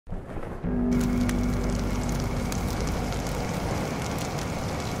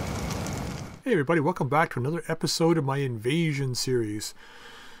Hey everybody, welcome back to another episode of my invasion series.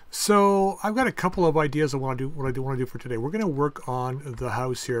 So I've got a couple of ideas of what I want to do for today. We're going to work on the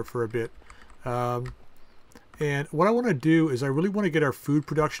house here for a bit. And what I want to do is I really want to get our food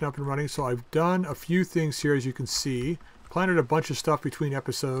production up and running. So I've done a few things here, as you can see. Planted a bunch of stuff between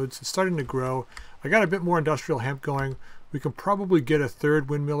episodes. It's starting to grow. I got a bit more industrial hemp going. We can probably get a third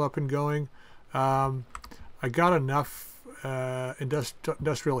windmill up and going. I got enough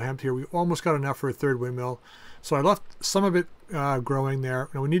industrial hemp here. We almost got enough for a third windmill. So I left some of it growing there.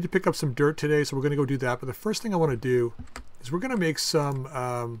 Now we need to pick up some dirt today, so we're going to go do that. But the first thing I want to do is we're going to make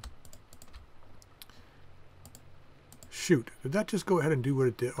some... shoot, did that just go ahead and do what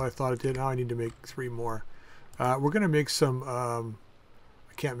it did? Oh, I thought it did. Now I need to make 3 more. We're going to make some...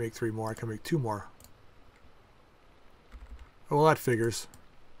 I can't make 3 more. I can make 2 more. Oh, well, that figures.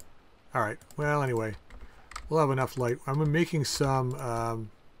 All right. Well, anyway. We'll have enough light. I'm making some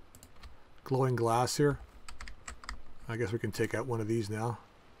glowing glass here. I guess we can take out one of these now.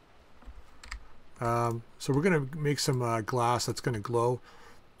 So we're going to make some glass that's going to glow.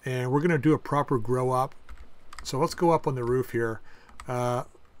 And we're going to do a proper grow up. So let's go up on the roof here.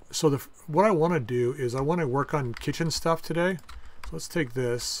 So what I want to do is I want to work on kitchen stuff today. So let's take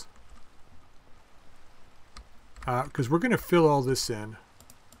this. Because we're going to fill all this in.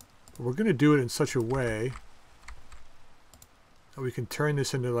 We're going to do it in such a way that we can turn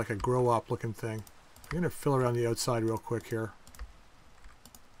this into like a grow up looking thing. I'm going to fill around the outside real quick here.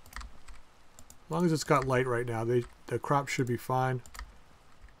 As long as it's got light right now, the crop should be fine.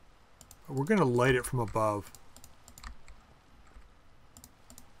 But we're going to light it from above.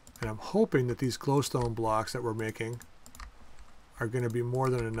 And I'm hoping that these glowstone blocks that we're making are going to be more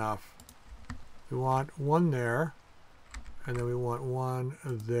than enough. We want one there, and then we want one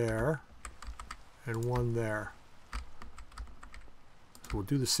there, and one there. So we'll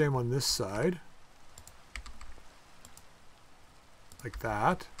do the same on this side. Like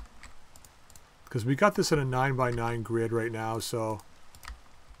that. Because we got this in a 9x9 grid right now, so...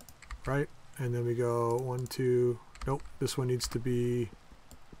 Right? And then we go 1, 2... Nope, this one needs to be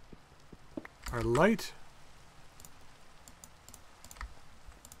our light.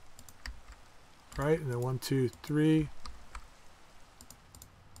 Right, and then 1, 2, 3.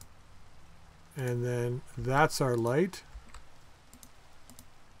 And then that's our light.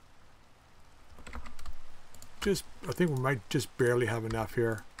 I think we might just barely have enough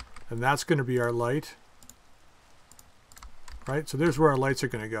here. And that's going to be our light. Right, so there's where our lights are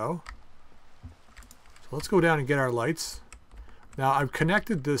going to go. So let's go down and get our lights. Now I've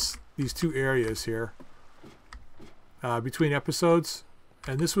connected these 2 areas here between episodes.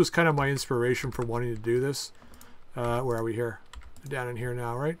 And this was kind of my inspiration for wanting to do this. Where are we here? Down in here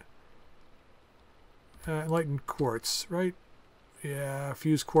now, right? Enlightened quartz, right? Yeah,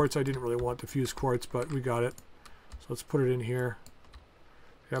 fused quartz. I didn't really want the fused quartz, but we got it. So let's put it in here.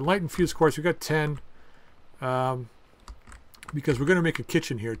 Yeah, light and fused quartz. We got 10. Because we're going to make a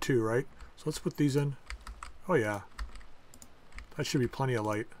kitchen here too, right? So let's put these in. Oh yeah. That should be plenty of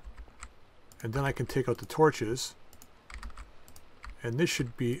light. And then I can take out the torches. And this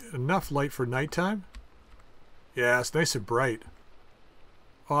should be enough light for nighttime. Yeah, it's nice and bright.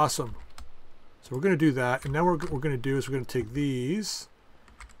 Awesome. So we're going to do that. And now what we're going to do is we're going to take these.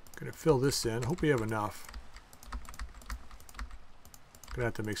 We're going to fill this in. Hope we have enough. Going to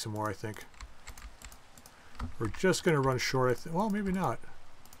have to make some more, I think. We're just going to run short. Well, maybe not.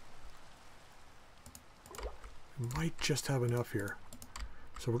 We might just have enough here.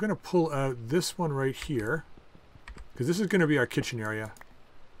 So we're going to pull out this one right here. Because this is going to be our kitchen area.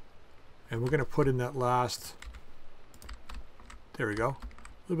 And we're going to put in that last... There we go.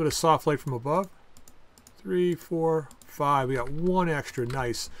 A little bit of soft light from above. 3, 4, 5. We got 1 extra.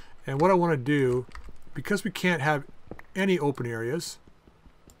 Nice. And what I want to do, because we can't have any open areas,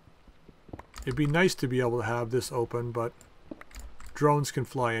 it'd be nice to be able to have this open, but drones can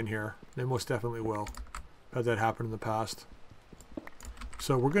fly in here. They most definitely will. Had that happen in the past.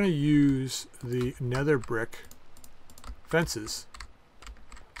 So we're going to use the nether brick fences.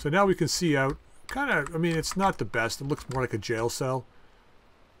 So now we can see out, kind of, I mean, it's not the best. It looks more like a jail cell.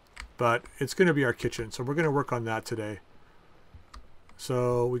 But it's going to be our kitchen. So we're going to work on that today.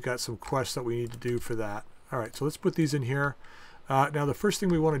 So we got some quests that we need to do for that. All right, so let's put these in here. Now the first thing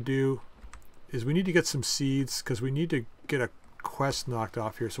we want to do is we need to get some seeds because we need to get a quest knocked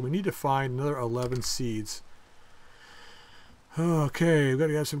off here. So we need to find another 11 seeds. Okay, we've got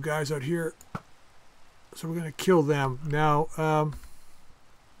to have some guys out here. So we're going to kill them. Now, we're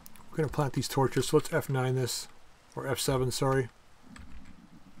going to plant these torches. So let's F9 this. Or F7, sorry.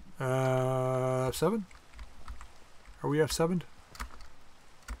 F7? Are we F7'd?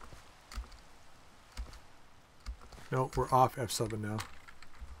 No, we're off F7 now.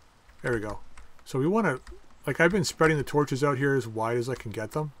 There we go. So we want to, like, I've been spreading the torches out here as wide as I can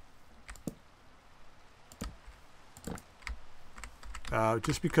get them.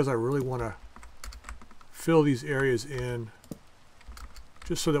 Just because I really want to fill these areas in,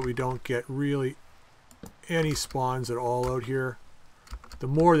 just so that we don't get really any spawns at all out here. The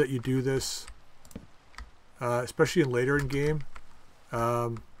more that you do this, especially in later in game,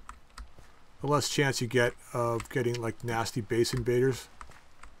 the less chance you get of getting like nasty base invaders.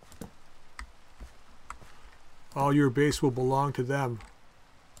 All your base will belong to them.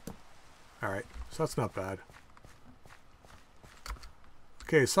 Alright, so that's not bad.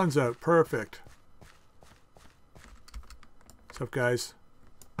 Okay, sun's out. Perfect. What's up, guys?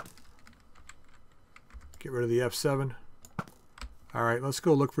 Get rid of the F7. Alright, let's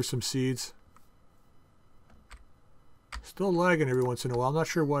go look for some seeds. Still lagging every once in a while. I'm not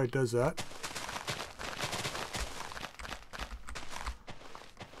sure why it does that.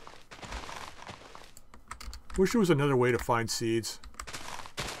 Wish there was another way to find seeds.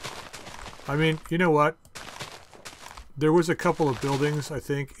 I mean, you know what? There was a couple of buildings, I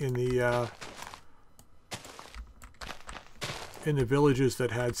think, in the villages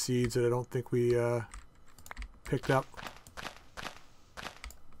that had seeds that I don't think we picked up.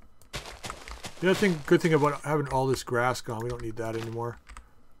 The other thing, good thing about having all this grass gone, we don't need that anymore.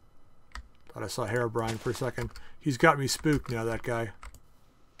 Thought I saw Herobrine for a second. He's got me spooked now, that guy.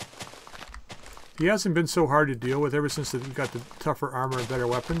 He hasn't been so hard to deal with ever since we got the tougher armor and better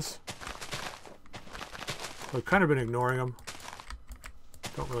weapons. So I've kind of been ignoring him.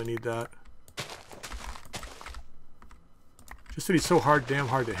 Don't really need that. Just that he's so damn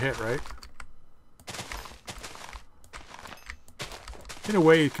hard to hit, right? In a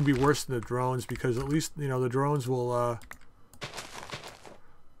way, it can be worse than the drones because at least, you know, the drones will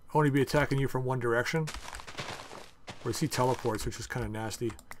only be attacking you from one direction. Whereas he teleports, which is kind of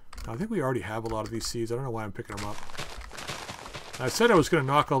nasty. Now, I think we already have a lot of these seeds. I don't know why I'm picking them up. I said I was going to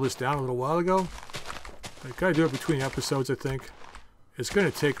knock all this down a little while ago. I gotta do it between episodes, I think. It's going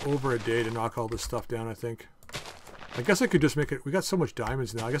to take over a day to knock all this stuff down, I think. I guess I could just make it... We got so much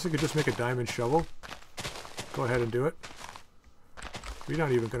diamonds now. I guess I could just make a diamond shovel. Go ahead and do it. We're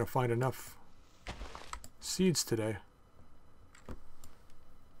not even going to find enough seeds today.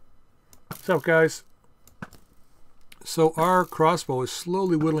 What's up, guys? So our crossbow is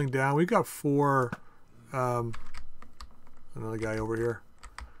slowly whittling down. We've got 4... another guy over here.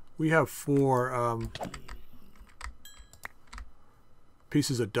 We have 4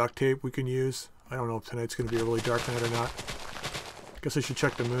 pieces of duct tape we can use. I don't know if tonight's going to be a really dark night or not. Guess I should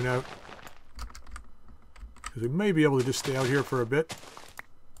check the moon out. Because we may be able to just stay out here for a bit.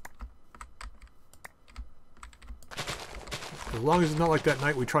 As long as it's not like that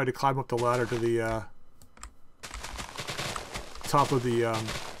night we tried to climb up the ladder to the top of the...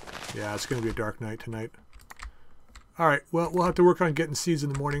 yeah, it's going to be a dark night tonight. Alright, well, we'll have to work on getting seeds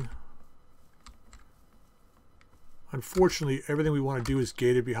in the morning. Unfortunately, everything we want to do is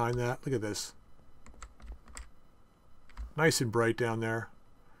gated behind that. Look at this. Nice and bright down there.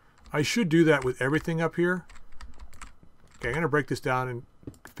 I should do that with everything up here. Okay, I'm going to break this down and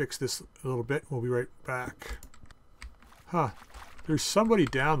fix this a little bit. We'll be right back. Huh. There's somebody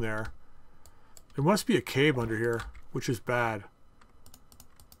down there. There must be a cave under here, which is bad.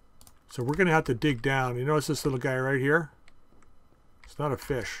 So we're going to have to dig down. You notice this little guy right here? It's not a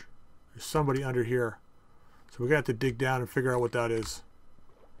fish. There's somebody under here. So we're going to have to dig down and figure out what that is.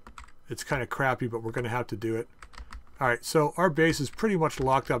 It's kind of crappy, but we're going to have to do it. Alright, so our base is pretty much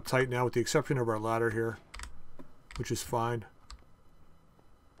locked up tight now with the exception of our ladder here, which is fine.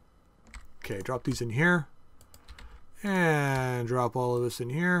 Okay, drop these in here. And drop all of this in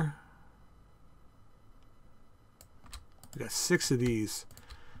here. We got 6 of these.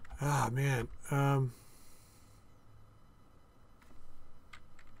 Ah, man. So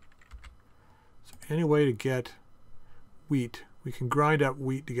any way to get wheat. We can grind up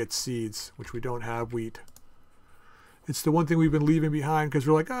wheat to get seeds, which we don't have wheat. It's the one thing we've been leaving behind because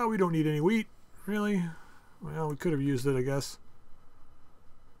we're like, oh, we don't need any wheat. Really? Well, we could have used it, I guess.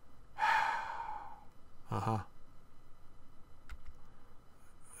 Uh-huh.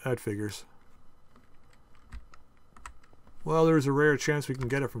 That figures. Well, there's a rare chance we can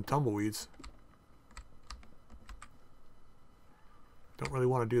get it from tumbleweeds. Don't really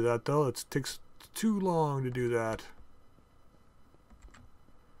want to do that, though. It takes too long to do that.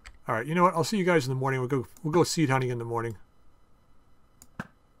 All right, you know what? I'll see you guys in the morning. We'll go seed hunting in the morning.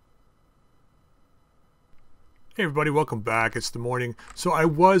 Hey, everybody. Welcome back. It's the morning. So I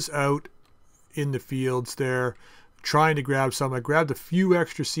was out in the fields there trying to grab some. I grabbed a few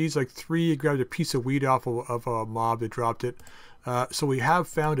extra seeds, like 3. I grabbed a piece of wheat off of a mob that dropped it. So we have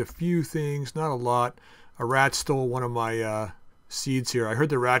found a few things, not a lot. A rat stole one of my seeds here. I heard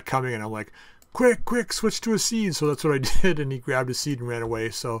the rat coming and I'm like, quick, quick, switch to a seed. So that's what I did, and he grabbed a seed and ran away.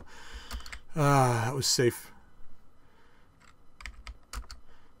 So that was safe.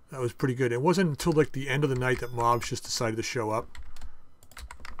 That was pretty good. It wasn't until like the end of the night that mobs just decided to show up.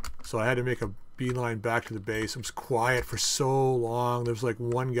 So I had to make a beeline back to the base. It was quiet for so long. There was like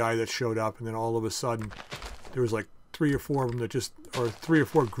one guy that showed up, and then all of a sudden there was like 3 or 4 of them that just, or 3 or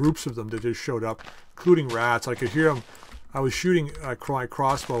 4 groups of them that just showed up, including rats. I could hear them. I was shooting a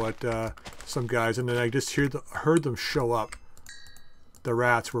crossbow at some guys, and then I just heard them show up. The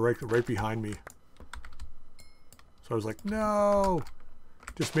rats were right behind me. So I was like, no.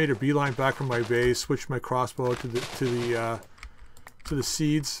 Just made a beeline back from my base, switched my crossbow to the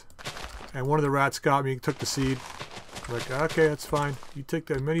seeds, and one of the rats got me, took the seed. I'm like, okay, that's fine. You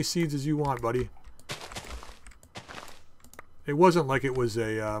take as many seeds as you want, buddy. It wasn't like it was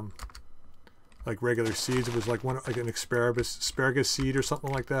a like regular seeds. It was like an asparagus seed or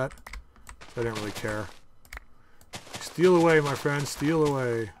something like that. So I didn't really care. Steal away, my friend. Steal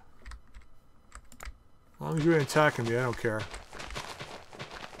away. As long as you ain't attacking me, I don't care.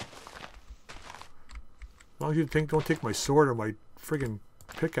 As long as you don't take my sword or my friggin'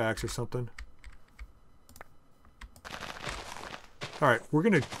 pickaxe or something. Alright, we're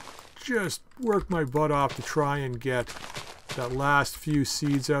gonna just work my butt off to try and get that last few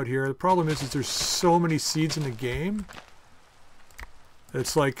seeds out here. The problem is there's so many seeds in the game.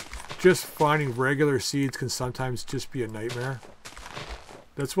 It's like just finding regular seeds can sometimes just be a nightmare.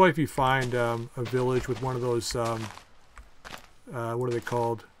 That's why if you find a village with one of those, what are they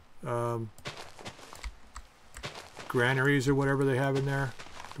called? Granaries or whatever they have in there,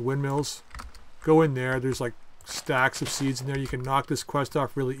 the windmills, go in there. There's like stacks of seeds in there. You can knock this quest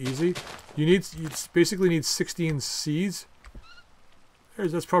off really easy. You basically need 16 seeds.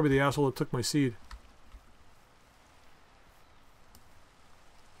 That's probably the asshole that took my seed.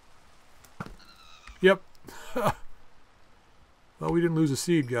 Yep. Well, we didn't lose a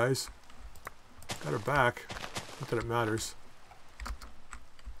seed, guys. Got her back. Not that it matters.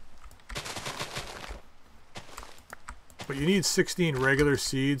 But you need 16 regular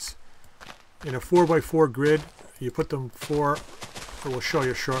seeds. In a 4x4 grid, you put them 4, or we'll show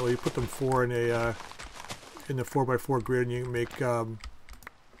you shortly, you put them 4 in a in the 4x4 grid, and you can make,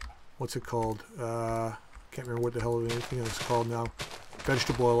 what's it called? Can't remember what the hell anything is called now.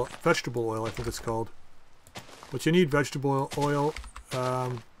 Vegetable oil, I think it's called. But you need vegetable oil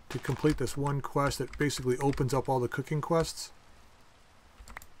to complete this one quest that basically opens up all the cooking quests.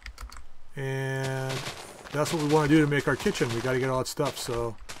 And that's what we want to do to make our kitchen. We got to get all that stuff.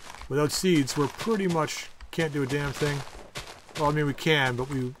 So without seeds, we're pretty much can't do a damn thing. Well, I mean, we can, but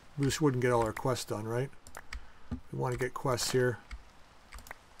we just wouldn't get all our quests done, right? We want to get quests here.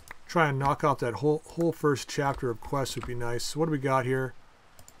 Try and knock off that whole first chapter of quests would be nice. So what do we got here?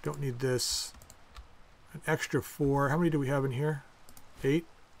 Don't need this. An extra 4. How many do we have in here? 8?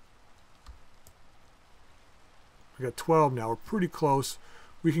 We got 12 now. We're pretty close.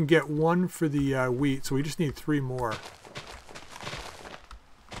 We can get 1 for the wheat, so we just need 3 more.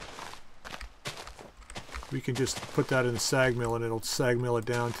 We can just put that in the sag mill, and it'll sag mill it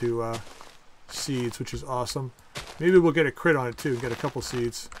down to seeds, which is awesome. Maybe we'll get a crit on it too, and get a couple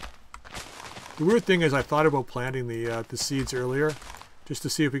seeds. The weird thing is I thought about planting the seeds earlier, just to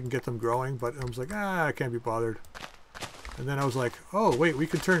see if we can get them growing, but I was like, I can't be bothered. And then I was like, oh wait, we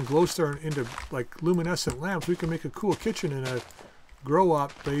can turn glowstone into like luminescent lamps. We can make a cool kitchen in a grow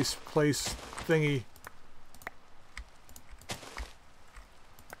up place thingy.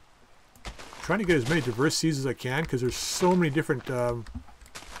 Trying to get as many diverse seeds as I can, because there's so many different.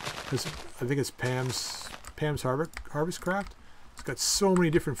 Because I think it's Pam's Harvest Craft. It's got so many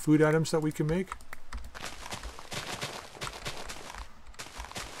different food items that we can make.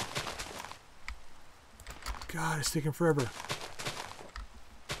 God, it's taking forever.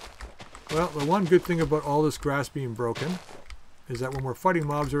 Well, the one good thing about all this grass being broken is that when we're fighting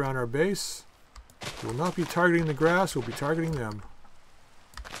mobs around our base, we'll not be targeting the grass, we'll be targeting them.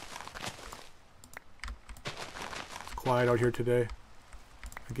 It's quiet out here today.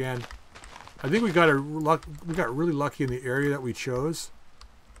 Again, I think we got really lucky in the area that we chose.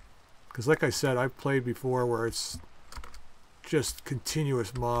 Because like I said, I've played before where it's just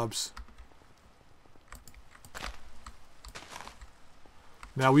continuous mobs.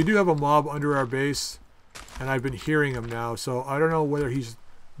 Now we do have a mob under our base, and I've been hearing him now, so I don't know whether he's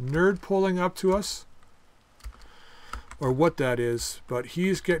nerd pulling up to us or what that is, but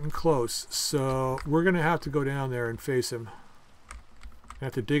he's getting close. So we're going to have to go down there and face him. I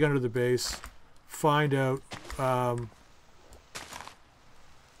have to dig under the base, find out.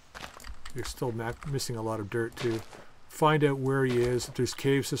 You're still missing a lot of dirt too. Find out where he is, if there's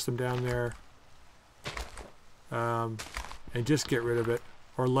cave system down there, and just get rid of it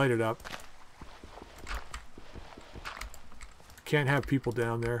or light it up. Can't have people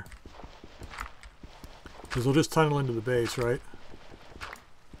down there because they'll just tunnel into the base, right?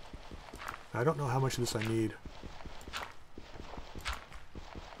 I don't know how much of this I need.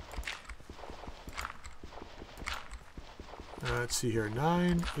 Let's see here,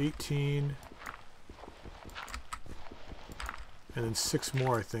 9, 18, and then 6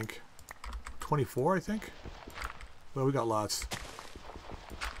 more, I think. 24, I think? Well, we got lots.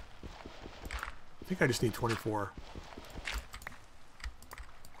 I think I just need 24.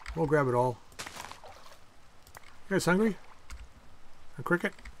 We'll grab it all. You guys hungry? A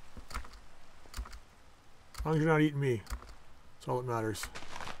cricket? As long as you're not eating me. That's all that matters.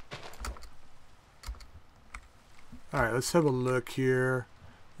 Alright, let's have a look here.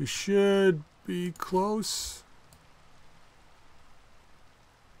 We should be close.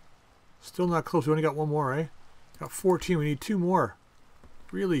 Still not close. We only got one more, eh? Got 14. We need 2 more.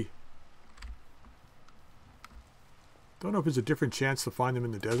 Really? Don't know if there's a different chance to find them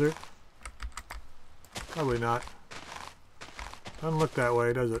in the desert. Probably not. Doesn't look that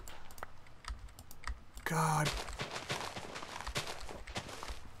way, does it? God.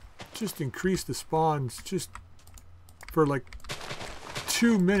 Just increase the spawns. Just for like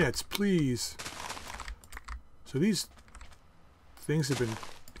 2 minutes, please. So these things have been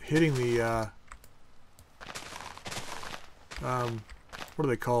hitting the what are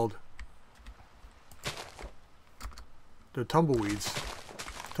they called? The tumbleweeds.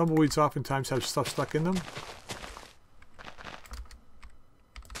 Tumbleweeds oftentimes have stuff stuck in them.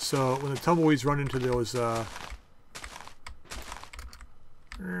 So when the tumbleweeds run into those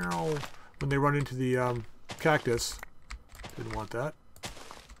when they run into the cactus, didn't want that,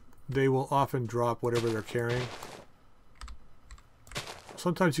 they will often drop whatever they're carrying.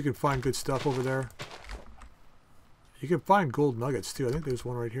 Sometimes you can find good stuff over there. You can find gold nuggets too. I think there's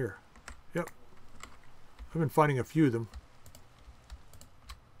one right here. Yep. I've been finding a few of them.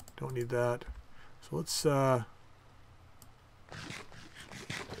 Don't need that. So let's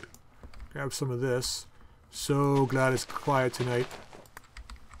grab some of this. So glad it's quiet tonight.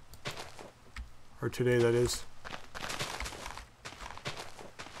 Or today, that is.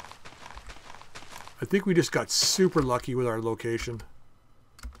 I think we just got super lucky with our location.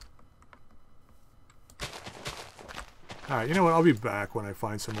 Alright, you know what? I'll be back when I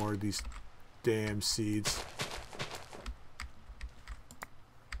find some more of these damn seeds.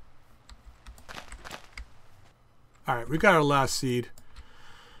 Alright, we got our last seed.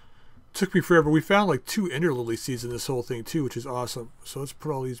 Took me forever. We found like 2 ender lily seeds in this whole thing too, which is awesome. So let's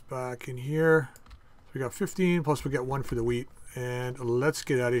put all these back in here. We got 15, plus we got 1 for the wheat. And let's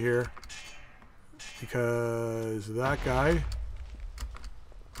get out of here. Because that guy...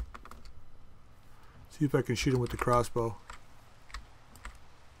 See if I can shoot him with the crossbow.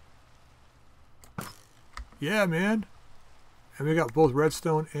 Yeah, man. And we got both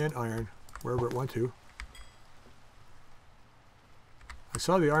redstone and iron, wherever it went to. I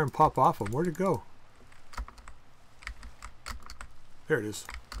saw the iron pop off him. Where'd it go? There it is.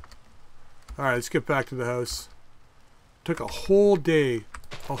 Alright, let's get back to the house. Took a whole day,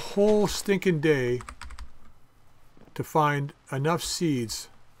 a whole stinking day, to find enough seeds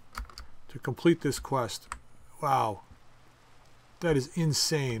to complete this quest. Wow. That is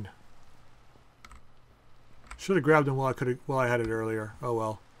insane. Should have grabbed them while I had it earlier. Oh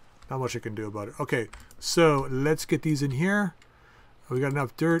well. Not much I can do about it. Okay, so let's get these in here. We got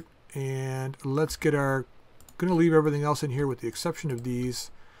enough dirt, and let's get our... Gonna leave everything else in here with the exception of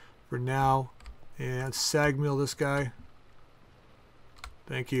these for now. And sag mill this guy.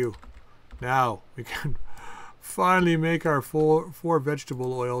 Thank you. Now we can finally make our 4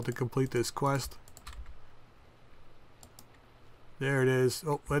 vegetable oil to complete this quest. There it is.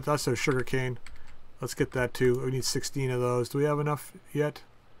 Oh, that's our sugar cane. Let's get that too. We need 16 of those. Do we have enough yet?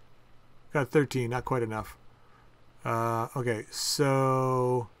 Got 13. Not quite enough. Okay,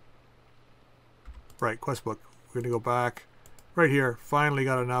 so... Right, quest book. We're going to go back. Right here. Finally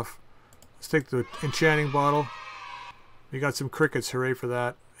got enough. Let's take the enchanting bottle. We got some crickets. Hooray for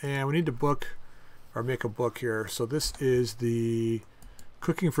that. And we need to book, or make a book here. So this is the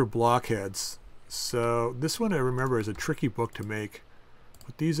Cooking for Blockheads. So this one I remember is a tricky book to make.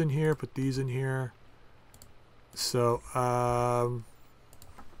 Put these in here, put these in here. So,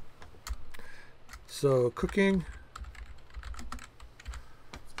 so cooking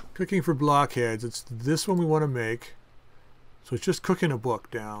Cooking for blockheads. It's this one we want to make. So it's just cooking a book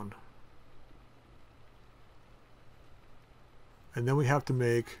down. And then we have to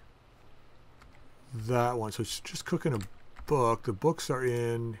make that one. So it's just cooking a book. The books are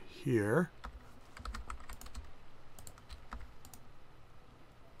in here.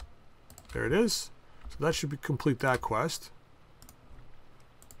 There it is. So that should complete that quest.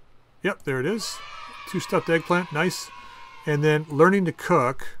 Yep, there it is. 2 stuffed eggplant. Nice. And then learning to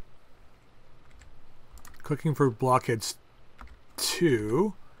cook. Cooking for blockheads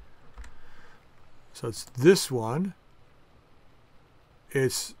 2. So it's this one.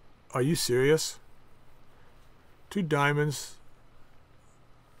 It's, are you serious? 2 diamonds.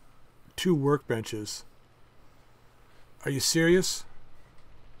 2 workbenches. Are you serious?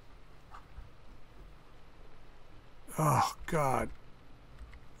 Oh, God.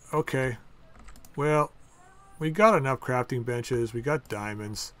 Okay. Well, we got enough crafting benches. We got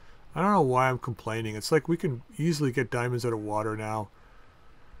diamonds. I don't know why I'm complaining. It's like we can easily get diamonds out of water now.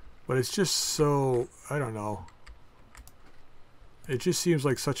 But it's just so, I don't know. It just seems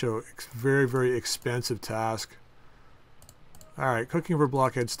like such a very, very expensive task. Alright, cooking for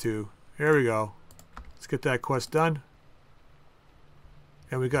blockheads 2. Here we go. Let's get that quest done.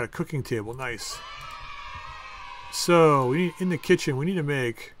 And we got a cooking table. Nice. So, we need, in the kitchen, we need to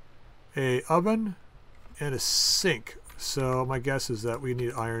make a oven and a sink. So, my guess is that we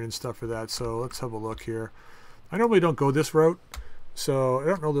need iron and stuff for that. So, let's have a look here. I normally don't go this route. So, I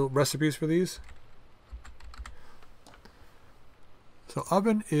don't know the recipes for these. So,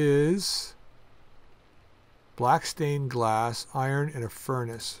 oven is black stained glass, iron, and a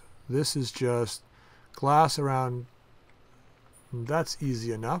furnace. This is just glass around. That's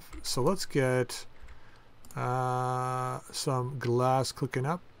easy enough. So, let's get some glass cooking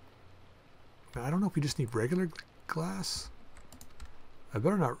up. Now, I don't know if we just need regular glass. I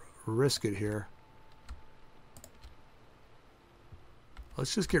better not risk it here.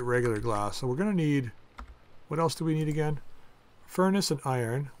 Let's just get regular glass. So we're going to need, what else do we need again? Furnace and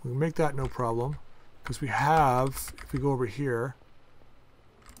iron. We can make that no problem because we have, if we go over here,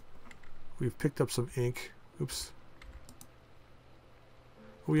 we've picked up some ink. Oops.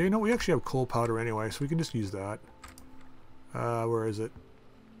 Oh, yeah, you know, we actually have coal powder anyway, so we can just use that. Where is it?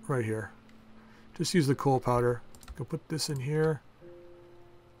 Right here. Just use the coal powder. Go put this in here.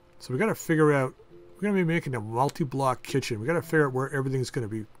 So we got to figure out, we're going to be making a multi-block kitchen. We got to figure out where everything's going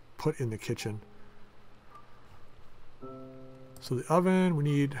to be put in the kitchen. So the oven, we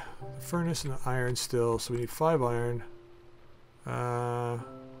need the furnace and the iron still. So we need 5 iron. 5.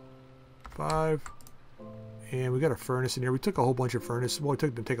 And we got a furnace in here. We took a whole bunch of furnaces. Well, we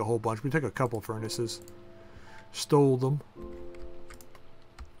didn't take a whole bunch. We took a couple furnaces. Stole them.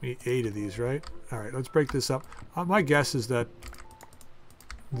 We need 8 of these, right? Alright, let's break this up. My guess is that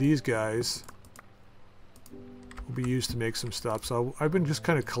these guys will be used to make some stuff. So I've been just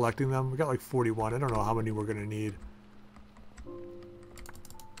kind of collecting them. We got like 41. I don't know how many we're going to need.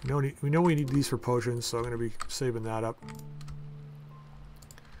 We know we need these for potions, so I'm going to be saving that up.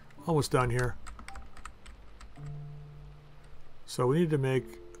 Almost done here. So we need to make,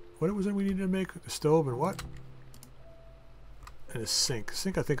 what was it we needed to make? A stove and what? And a sink.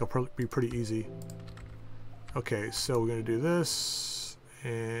 Sink I think will probably be pretty easy. Okay, so we're going to do this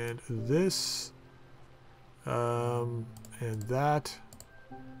and this and that.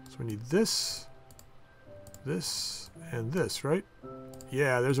 So we need this, this, and this, right?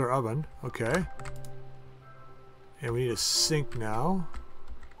 Yeah, there's our oven. Okay. And we need a sink now.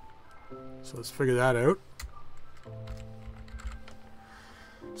 So let's figure that out.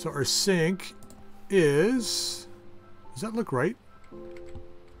 So our sink is... Does that look right?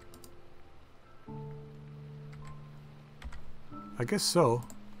 I guess so.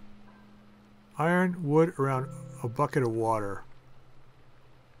 Iron, wood around a bucket of water.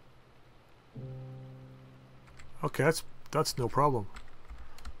 Okay, that's no problem.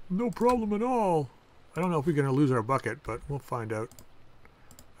 No problem at all. I don't know if we're going to lose our bucket, but we'll find out.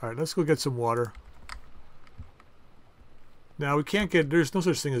 Alright, let's go get some water. Now, we can't get... There's no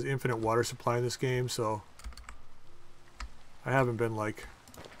such thing as infinite water supply in this game, so... I haven't been, like...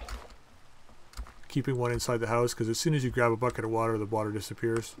 keeping one inside the house, because as soon as you grab a bucket of water, the water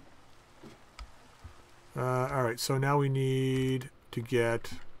disappears. Alright, so now we need to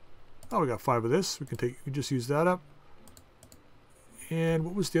get... Oh, we got 5 of this. We can just use that up. And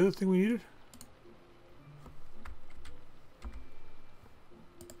what was the other thing we needed?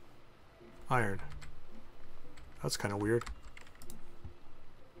 Iron. That's kind of weird.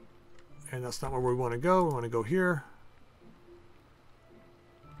 And that's not where we want to go. We want to go here.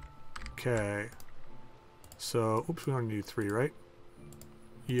 Okay. So, oops, we only need 3, right?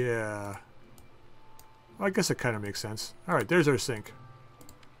 Yeah. Well, I guess it kind of makes sense. Alright, there's our sink.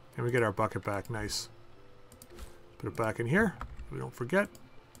 And we get our bucket back. Nice. Put it back in here. We don't forget.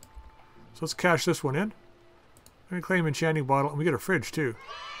 So let's cash this one in. And claim enchanting bottle. And we get a fridge too.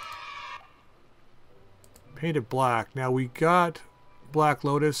 Painted black. Now we got black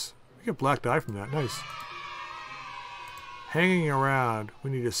lotus. We get black dye from that. Nice. Hanging around.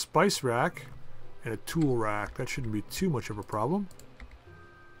 We need a spice rack and a tool rack. That shouldn't be too much of a problem.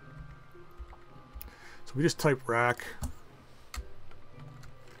 So we just type rack.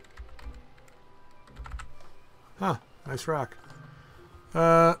 Huh, nice rack.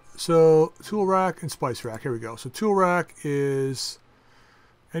 So tool rack and spice rack. Here we go. So tool rack is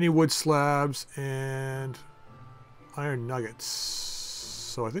any wood slabs and iron nuggets.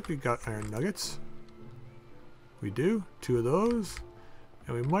 So I think we got iron nuggets. We do. 2 of those.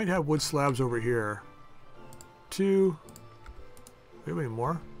 And we might have wood slabs over here. 2. Do we have any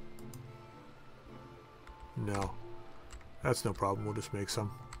more? No. That's no problem. We'll just make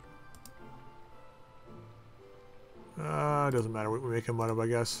some. It doesn't matter what we make them out of, I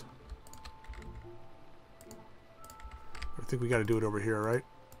guess. I think we got to do it over here, right?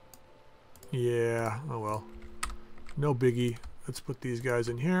 Yeah. Oh well. No biggie. Let's put these guys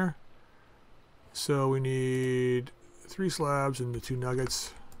in here. So we need 3 slabs and the 2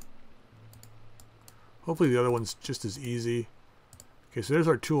 nuggets. Hopefully the other one's just as easy. Okay, so there's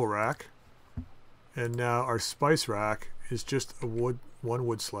our tool rack. And now our spice rack is just a one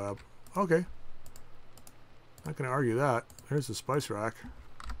wood slab. Okay. Not going to argue that. There's the spice rack.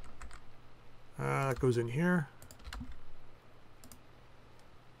 That goes in here.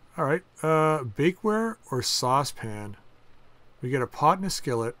 Alright. Bakeware or saucepan? We get a pot and a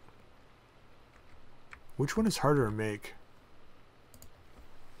skillet. Which one is harder to make?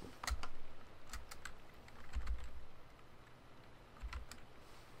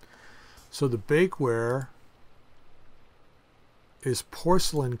 So the bakeware is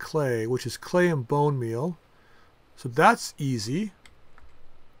porcelain clay, which is clay and bone meal. So that's easy.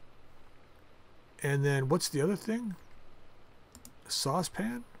 And then what's the other thing? A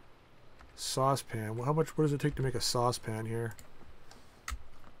saucepan? Saucepan. Well, what does it take to make a saucepan here?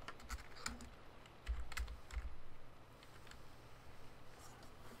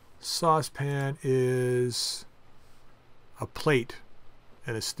 Saucepan is a plate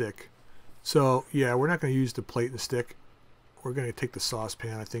and a stick. So yeah, we're not going to use the plate and the stick. We're going to take the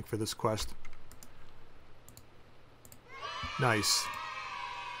saucepan, I think, for this quest. Nice.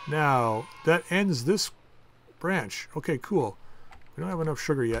 Now that ends this branch. Okay, cool. We don't have enough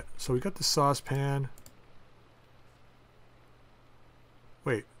sugar yet, so we got the saucepan.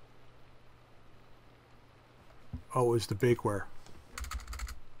 Wait. Oh, it was the bakeware.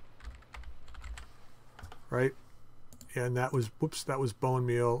 Right? And that was, whoops, that was bone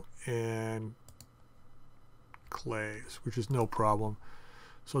meal and clay, which is no problem.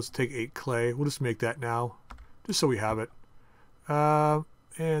 So let's take 8 clay. We'll just make that now, just so we have it.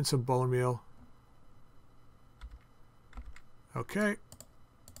 And some bone meal. Okay.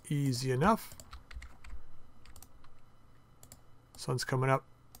 Easy enough. Sun's coming up.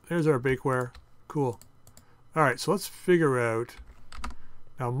 There's our bakeware. Cool. All right, so let's figure out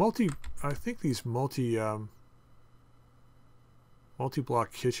now I think these multi-block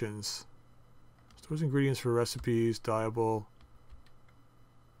kitchens. Stores ingredients for recipes, dyeable.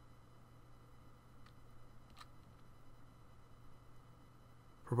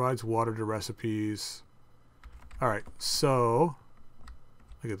 Provides water to recipes. All right, so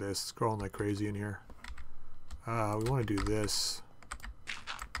look at this. It's growing like crazy in here. We want to do this.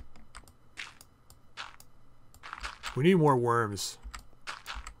 We need more worms.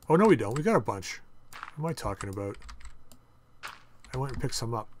 Oh, no, we don't. We got a bunch. What am I talking about? I went and picked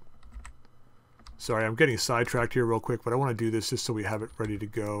some up. Sorry, I'm getting sidetracked here real quick, but I want to do this just so we have it ready to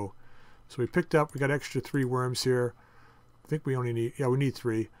go. So we picked up, we got extra 3 worms here. I think we only need, yeah, we need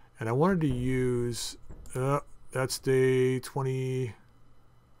 3. And I wanted to use, that's day 28.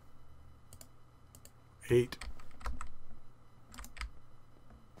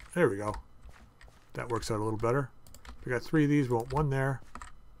 There we go. That works out a little better. We got 3 of these. We want 1 there,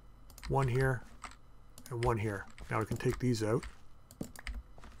 1 here, and 1 here. Now we can take these out.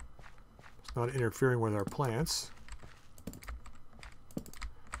 It's not interfering with our plants.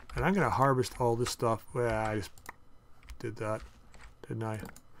 And I'm going to harvest all this stuff. Well, I just did that, didn't I?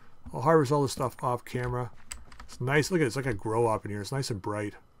 I'll harvest all this stuff off camera. It's nice. Look at it. It's like a grow up in here. It's nice and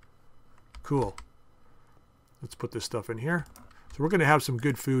bright. Cool. Let's put this stuff in here. So we're going to have some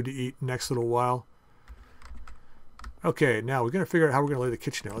good food to eat next little while. Okay, now we're going to figure out how we're going to lay the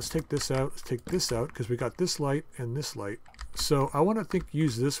kitchen out. Let's take this out. Let's take this out because we got this light and this light. So I want to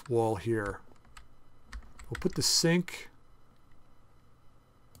use this wall here. We'll put the sink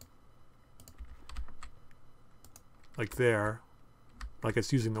like there, like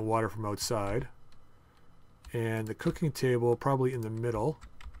it's using the water from outside. And the cooking table probably in the middle.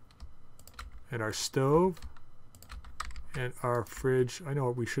 And our stove and our fridge. I know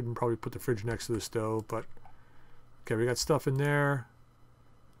we shouldn't probably put the fridge next to the stove, but okay, we got stuff in there.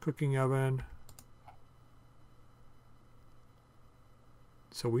 Cooking oven.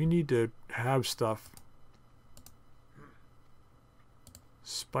 So we need to have stuff.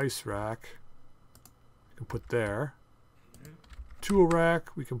 Spice rack we can put there. Tool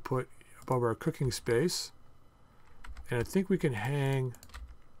rack we can put above our cooking space. And I think we can hang,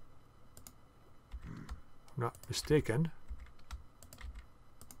 if I'm not mistaken,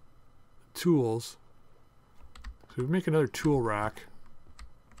 tools. So we make another tool rack.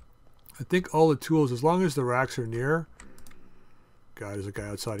 I think all the tools, as long as the racks are near. God, there's a guy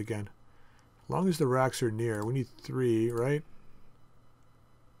outside again. As long as the racks are near, we need 3, right?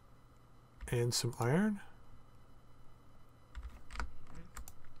 And some iron.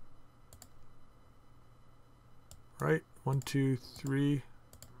 Right? 1, 2, 3.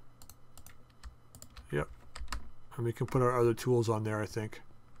 Yep. And we can put our other tools on there, I think.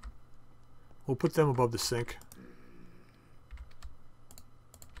 We'll put them above the sink.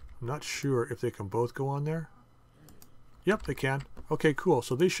 I'm not sure if they can both go on there. Yep, they can. Okay, cool.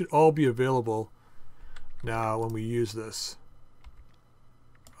 So they should all be available now when we use this.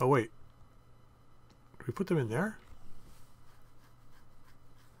 Oh, wait. Do we put them in there?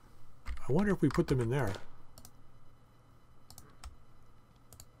 I wonder if we put them in there.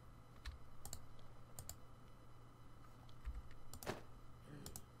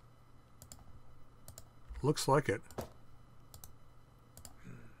 Looks like it.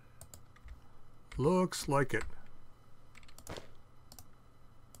 Looks like it.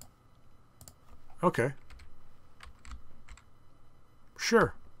 Okay.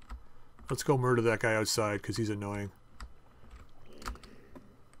 Sure. Let's go murder that guy outside because he's annoying.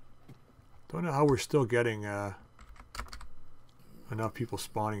 Don't know how we're still getting enough people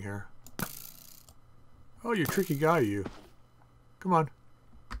spawning here. Oh, you tricky guy, you. Come on.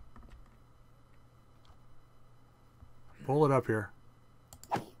 Pull it up here.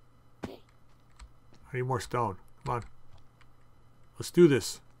 I need more stone. Come on. Let's do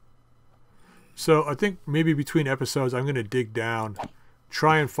this. So I think maybe between episodes I'm going to dig down,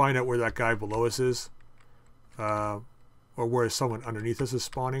 try and find out where that guy below us is. Or where someone underneath us is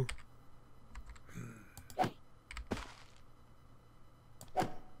spawning.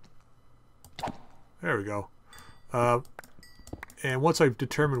 There we go. And once I've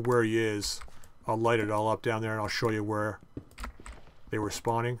determined where he is, I'll light it all up down there and I'll show you where they were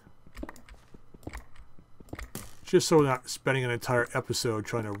spawning. Just so we're not spending an entire episode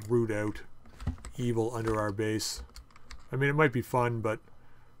trying to root out evil under our base. I mean, it might be fun, but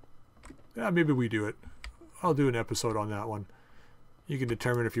yeah, maybe we do it. I'll do an episode on that one. You can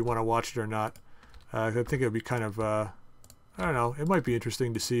determine if you want to watch it or not. I think it would be kind of, I don't know, it might be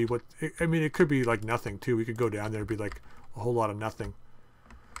interesting to see what, I mean, it could be like nothing too. We could go down there and be like a whole lot of nothing.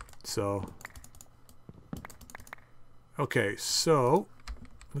 So, okay, so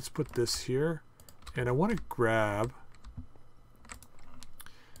let's put this here. And I want to grab,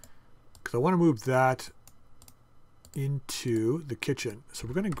 because I want to move that into the kitchen. So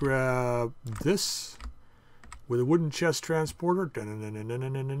we're going to grab this with a wooden chest transporter. Going to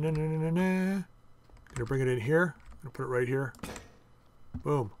bring it in here. Going to put it right here.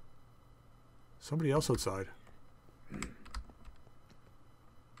 Boom. Somebody else outside.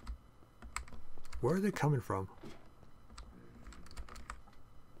 Where are they coming from?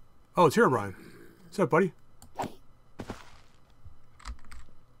 Oh, it's here, Brian. What's up, buddy?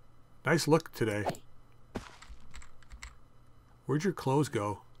 Nice look today. Where'd your clothes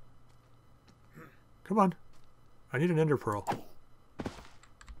go? Come on. I need an ender pearl.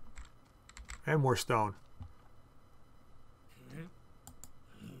 And more stone.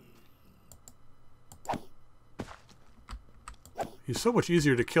 He's so much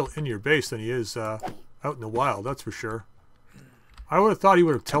easier to kill in your base than he is out in the wild, that's for sure. I would have thought he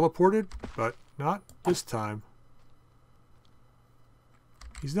would have teleported, but not this time.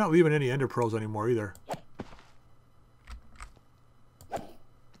 He's not leaving any ender pearls anymore either.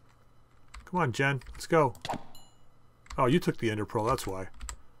 Come on, Jen. Let's go. Oh, you took the ender pearl. That's why.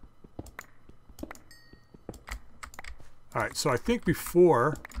 Alright, so I think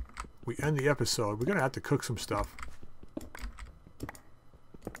before we end the episode, we're going to have to cook some stuff.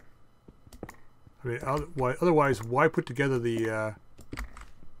 I mean, otherwise, why put together the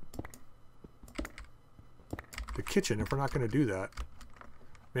kitchen if we're not going to do that?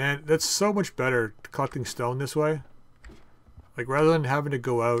 Man, that's so much better collecting stone this way. Like, rather than having to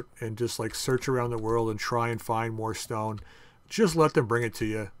go out and just like search around the world and try and find more stone, just let them bring it to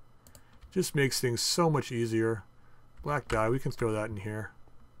you. Just makes things so much easier. Black dye, we can throw that in here.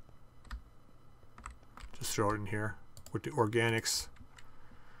 Just throw it in here with the organics.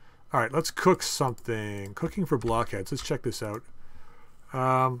 Alright, let's cook something. Cooking for blockheads. Let's check this out.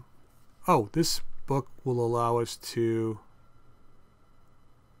 Oh, this book will allow us to...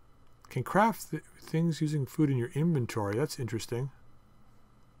 Can craft things using food in your inventory. That's interesting.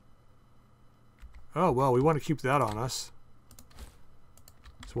 Oh, well, we want to keep that on us.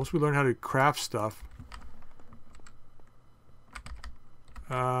 So once we learn how to craft stuff,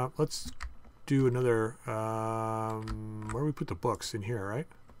 let's do another, where do we put the books? In here, right?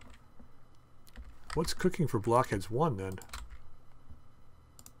 What's cooking for blockheads 1 then?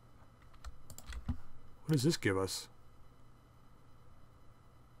 What does this give us?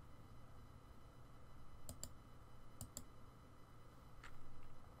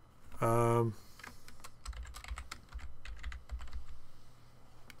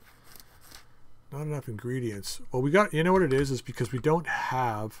 Not enough ingredients. Well, we got, you know what it is because we don't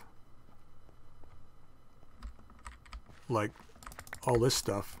have like all this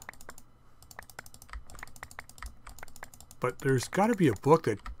stuff. But there's got to be a book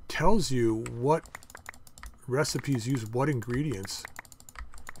that tells you what recipes use what ingredients.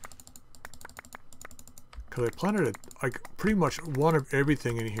 Because I planted like pretty much one of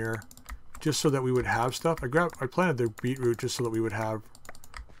everything in here just so that we would have stuff. I planted the beetroot just so that we would have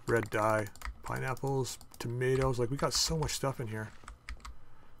red dye. Pineapples, tomatoes, like we got so much stuff in here.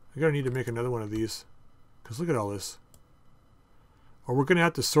 We're gonna need to make another one of these because look at all this. Or we're gonna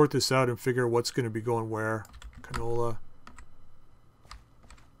have to sort this out and figure out what's gonna be going where. Canola,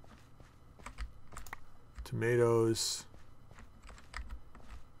 tomatoes,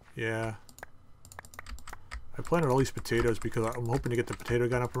 yeah. I planted all these potatoes because I'm hoping to get the potato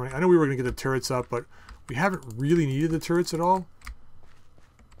gun up and running. I know we were gonna get the turrets up, but we haven't really needed the turrets at all.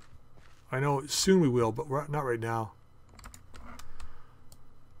 I know soon we will, but not right now.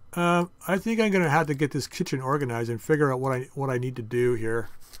 I think I'm gonna have to get this kitchen organized and figure out what I need to do here.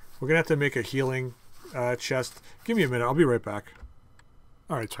 We're gonna have to make a healing chest. Give me a minute. I'll be right back.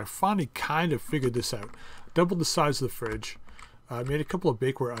 All right, so I finally kind of figured this out. Doubled the size of the fridge. Made a couple of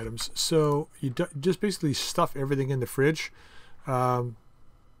bakeware items. So you just basically stuff everything in the fridge.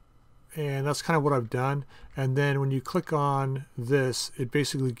 And that's kind of what I've done. And then when you click on this, it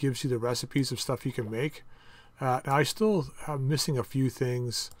basically gives you the recipes of stuff you can make. Now I still am missing a few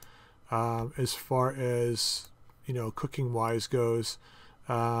things as far as, you know, cooking wise goes.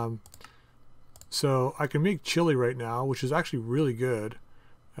 So I can make chili right now, which is actually really good.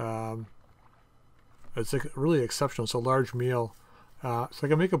 It's like really exceptional. It's a large meal. So I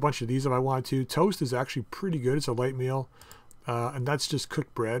can make a bunch of these if I wanted to. Toast is actually pretty good. It's a light meal. And that's just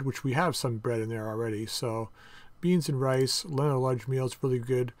cooked bread, which we have some bread in there already. So beans and rice, another large meal, it's really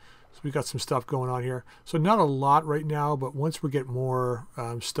good. So we got some stuff going on here. So not a lot right now, but once we get more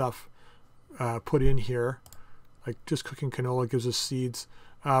stuff put in here, like just cooking canola gives us seeds.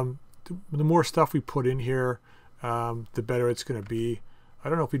 The more stuff we put in here, the better it's going to be. I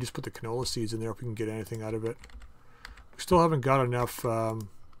don't know if we just put the canola seeds in there, if we can get anything out of it. We still haven't got enough. Put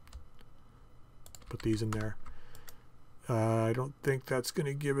these in there. I don't think that's going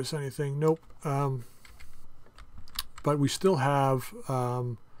to give us anything. Nope. But we still have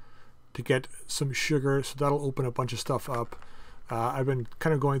to get some sugar, so that'll open a bunch of stuff up. I've been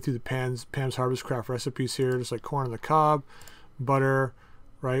kind of going through the Pam's Harvest Craft recipes here, just like corn on the cob, butter,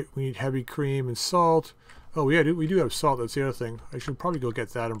 right? We need heavy cream and salt. Oh yeah, we do have salt. That's the other thing. I should probably go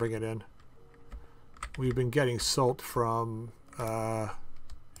get that and bring it in. We've been getting salt from, yeah,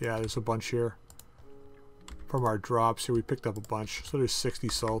 there's a bunch here. From our drops here, we picked up a bunch. So there's 60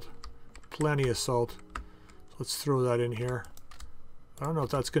 salt. Plenty of salt. So let's throw that in here. I don't know if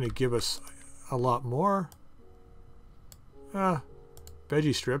that's going to give us a lot more.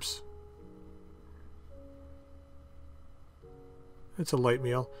 Veggie strips. It's a light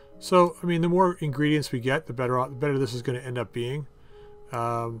meal. So, I mean, the more ingredients we get, the better this is going to end up being.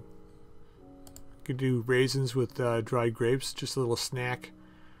 Could do raisins with dried grapes, just a little snack.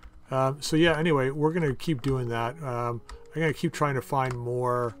 So yeah, anyway, we're going to keep doing that. I'm going to keep trying to find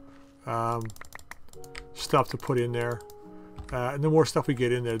more stuff to put in there. And the more stuff we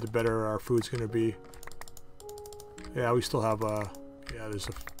get in there, the better our food's going to be. Yeah, we still have, yeah, there's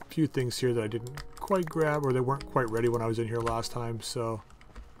a few things here that I didn't quite grab, or they weren't quite ready when I was in here last time. So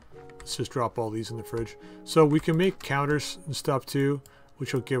let's just drop all these in the fridge. So we can make counters and stuff too,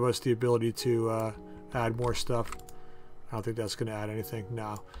 which will give us the ability to add more stuff. I don't think that's going to add anything.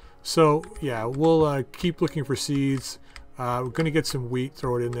 No. So yeah, we'll keep looking for seeds. We're going to get some wheat,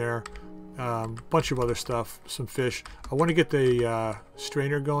 throw it in there. Bunch of other stuff, some fish. I want to get the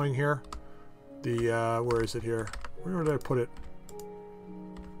strainer going here. The where is it here? Where did I put it?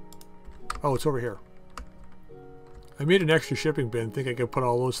 Oh, it's over here. I made an extra shipping bin. Think I could put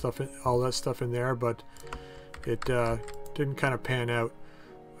all that stuff in there, but it didn't kind of pan out.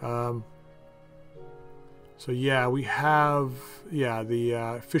 So yeah, we have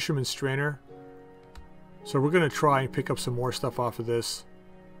the fisherman's strainer. So we're gonna try and pick up some more stuff off of this,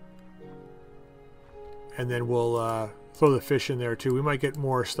 and then we'll throw the fish in there too. We might get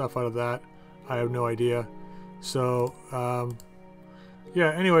more stuff out of that. I have no idea. So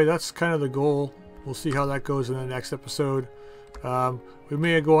yeah, anyway, that's kind of the goal. We'll see how that goes in the next episode. We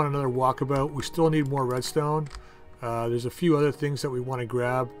may go on another walkabout. We still need more redstone. There's a few other things that we want to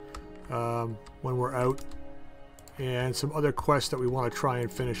grab when we're out, and some other quests that we want to try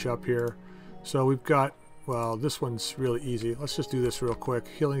and finish up here. So we've got, well, this one's really easy. Let's just do this real quick.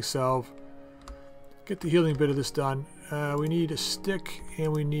 Healing salve. Get the healing bit of this done. We need a stick,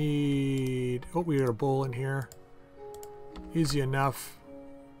 and we need, oh, we got a bowl in here. Easy enough.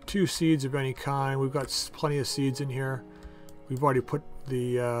 2 seeds of any kind. We've got plenty of seeds in here. We've already put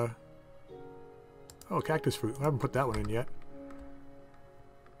the oh, cactus fruit. I haven't put that one in yet.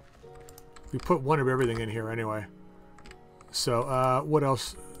 We put one of everything in here anyway. So what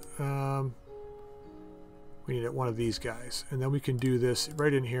else? We need one of these guys, and then we can do this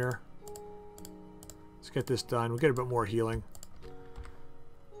right in here. Let's get this done. We'll get a bit more healing.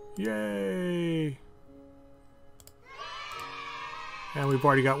 Yay! And we've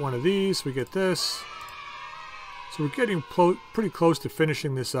already got one of these. We get this. So we're getting pretty close to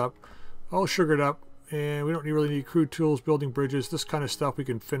finishing this up. All sugared up. And we don't really need crude tools, building bridges. This kind of stuff we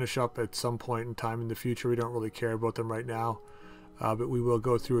can finish up at some point in time in the future. We don't really care about them right now. But we will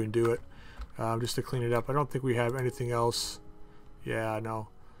go through and do it. Just to clean it up. I don't think we have anything else. Yeah, no.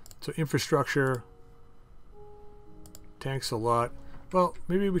 So infrastructure. Tanks a lot. Well,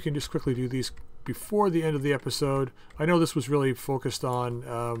 maybe we can just quickly do these before the end of the episode. I know this was really focused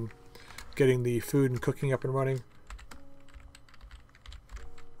on getting the food and cooking up and running.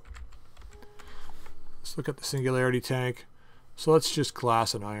 Let's look at the singularity tank. So let's just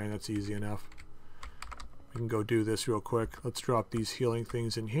glass and iron. That's easy enough. We can go do this real quick. Let's drop these healing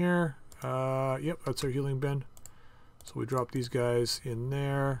things in here. Yep, that's our healing bin. So we drop these guys in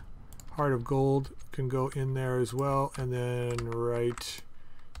there. Heart of gold can go in there as well. And then right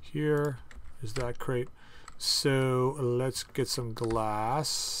here is that crate. So let's get some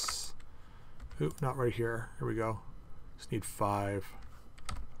glass. Oop, not right here. Here we go. Just need 5.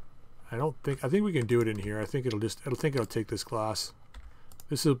 I think we can do it in here. I think it'll take this glass.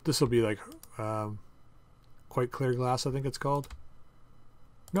 This will be like quite clear glass, I think it's called.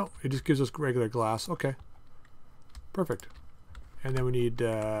 No, it just gives us regular glass. Okay. Perfect. And then we need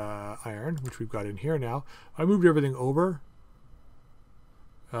iron, which we've got in here now. I moved everything over.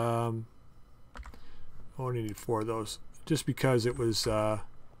 I only need 4 of those, just because it was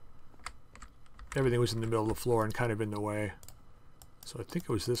everything was in the middle of the floor and kind of in the way. So I think it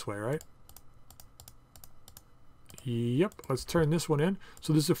was this way, right? Yep. Let's turn this one in.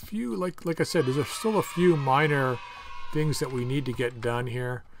 So there's a few, like I said, there's still a few minor things that we need to get done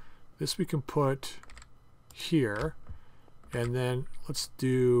here. This we can put here, and then let's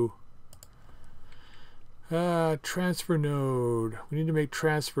do transfer node. We need to make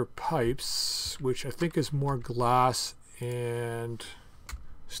transfer pipes, which I think is more glass and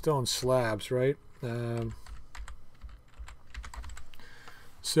stone slabs, right?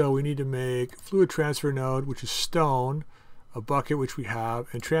 So we need to make fluid transfer node, which is stone, a bucket, which we have,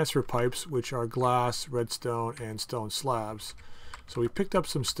 and transfer pipes, which are glass, redstone, and stone slabs. So we picked up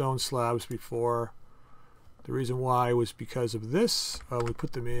some stone slabs before. The reason why was because of this. We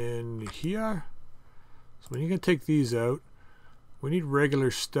put them in here. So when you can take these out, we need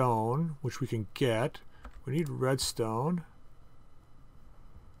regular stone, which we can get. We need redstone.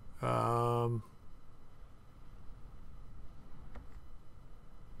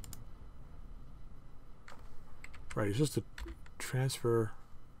 Right, it's just a transfer.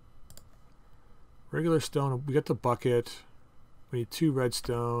 Regular stone. We got the bucket. We need 2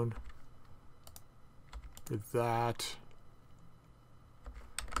 redstone for that.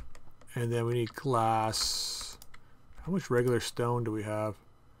 And then we need glass. How much regular stone do we have?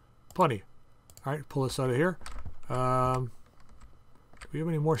 Plenty. All right, pull this out of here. Do we have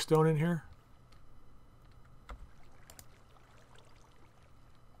any more stone in here?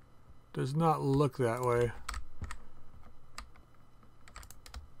 Does not look that way.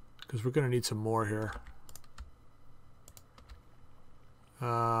 because we're going to need some more here.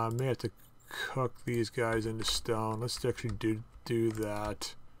 May have to cook these guys into stone. Let's actually do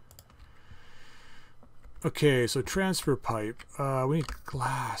that. Okay, so transfer pipe. We need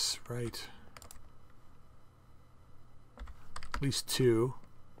glass, right? At least 2.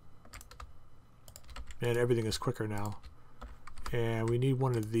 And everything is quicker now. And we need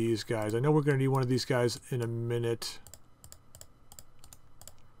one of these guys. I know we're going to need one of these guys in a minute.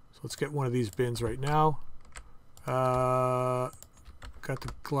 So let's get one of these bins right now. Got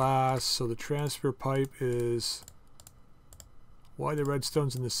the glass. So the transfer pipe is... Why the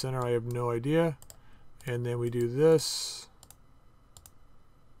redstone's in the center, I have no idea. And then we do this.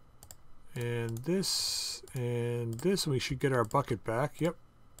 And this. And this. And we should get our bucket back. Yep.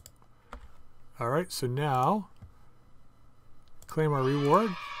 Alright, so now... Claim our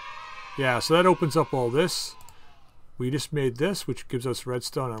reward. Yeah, so that opens up all this. We just made this, which gives us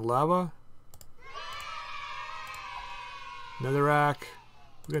redstone and lava. Netherrack.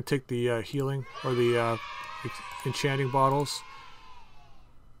 We're going to take the healing, or the enchanting bottles.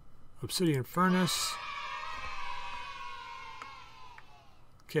 Obsidian furnace.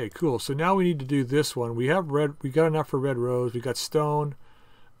 Okay, cool. So now we need to do this one. We have red. We got enough for red rose. We got stone.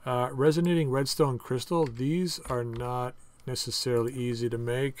 Resonating redstone crystal. These are not necessarily easy to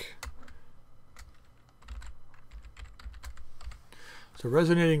make. So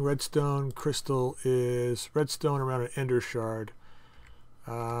resonating redstone crystal is redstone around an ender shard,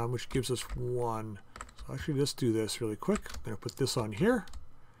 which gives us 1. So actually let's do this really quick. I'm going to put this on here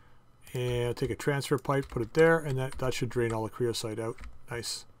and take a transfer pipe, put it there, and that should drain all the creosote out.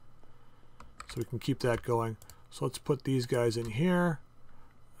 Nice. So we can keep that going. So let's put these guys in here.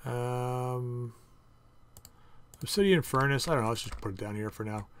 Obsidian furnace. I don't know. Let's just put it down here for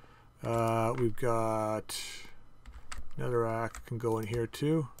now. We've got netherrack can go in here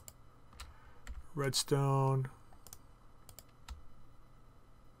too. Redstone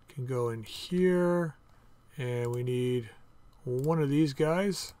can go in here, and we need one of these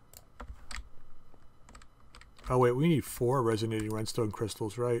guys. Oh wait, we need 4 resonating redstone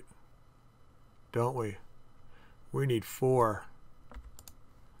crystals, right? Don't we? We need 4.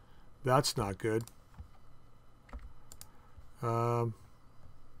 That's not good.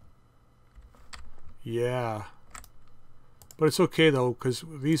 Yeah, but it's okay though, because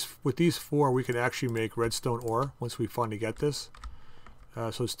with these 4 we can actually make redstone ore once we finally get this.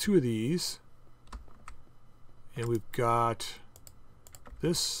 So it's 2 of these, and we've got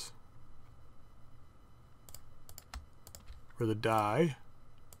this for the dye.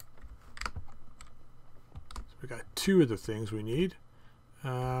 So we got 2 of the things we need.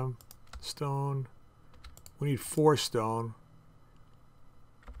 Stone. We need 4 stone.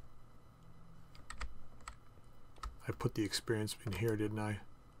 I put the experience in here, didn't I?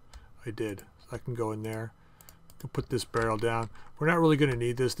 I did. So I can go in there. I can put this barrel down. We're not really going to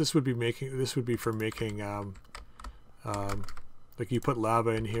need this. This would be for making like you put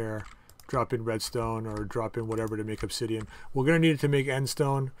lava in here, drop in redstone, or drop in whatever to make obsidian. We're going to need it to make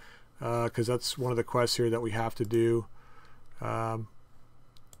endstone, because that's one of the quests here that we have to do.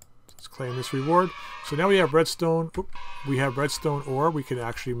 Let's claim this reward. So now we have redstone. We have redstone ore. We can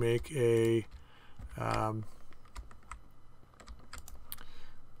actually make a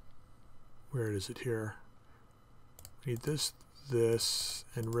where is it here? We need this, this,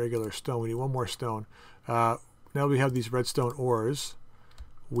 and regular stone. We need 1 more stone. Now we have these redstone ores.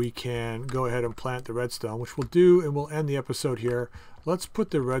 We can go ahead and plant the redstone, which we'll do, and we'll end the episode here. Let's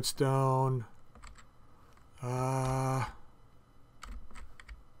put the redstone. The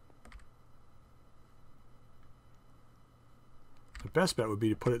best bet would be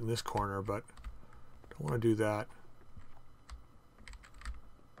to put it in this corner, but don't want to do that.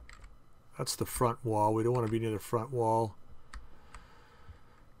 That's the front wall. We don't want to be near the front wall.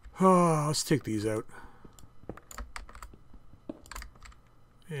 Oh, let's take these out.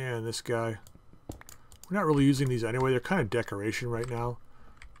 And this guy. We're not really using these anyway. They're kind of decoration right now.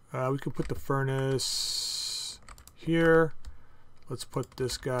 We could put the furnace here. Let's put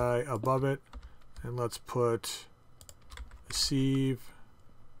this guy above it. And let's put the sieve.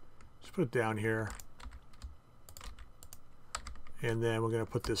 Let's put it down here. And then we're going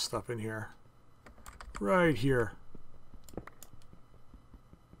to put this stuff in here. Right here.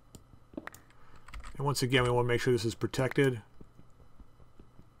 And once again, we want to make sure this is protected.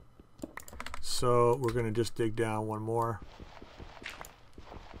 So we're going to just dig down 1 more.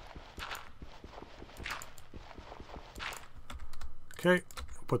 Okay,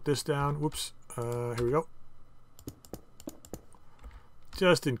 put this down. Whoops. Here we go.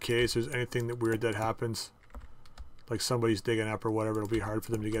 Just in case there's anything weird that happens. like somebody's digging up or whatever, it'll be hard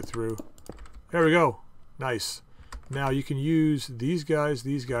for them to get through. There we go. Nice. Now you can use these guys,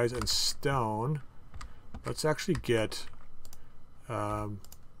 and stone. Let's actually get...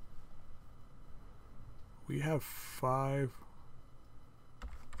 we have 5...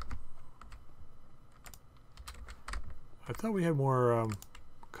 I thought we had more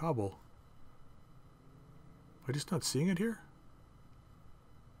cobble. Am I just not seeing it here?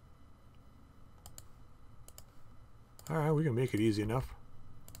 Alright, we can make it easy enough.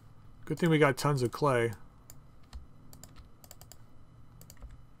 Good thing we got tons of clay.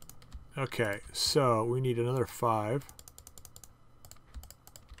 Okay, so we need another 5.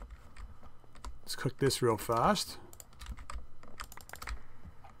 Let's cook this real fast.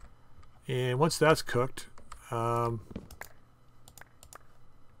 And once that's cooked,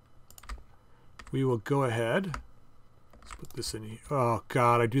 we will go ahead. Let's put this in here. Oh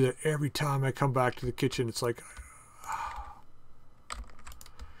God, I do that every time I come back to the kitchen. It's like,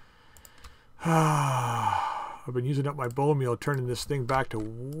 I've been using up my bone meal, turning this thing back to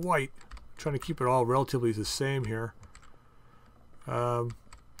white, trying to keep it all relatively the same here.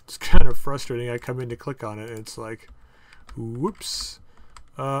 It's kind of frustrating. I come in to click on it, and it's like, whoops.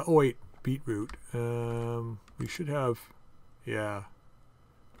 Oh wait, beetroot. We should have, yeah.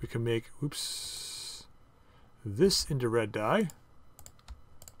 We can make, oops, this into red dye.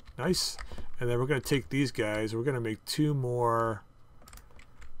 Nice. And then we're going to take these guys. We're going to make 2 more.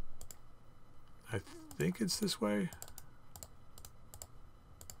 I think it's this way.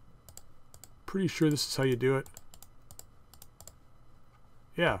 Pretty sure this is how you do it.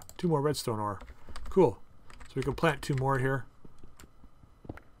 Yeah, 2 more redstone ore. Cool. So we can plant 2 more here.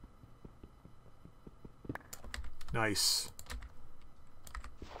 Nice.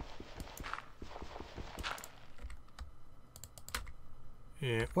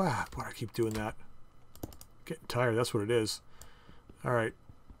 And wow, boy, I keep doing that. Getting tired, that's what it is. Alright.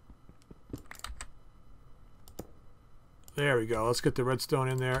 There we go. Let's get the redstone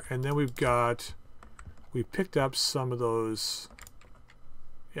in there. And then we picked up some of those.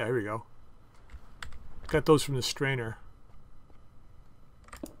 Yeah, here we go. Got those from the strainer.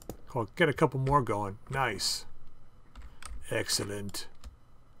 I'll get a couple more going. Nice. Excellent.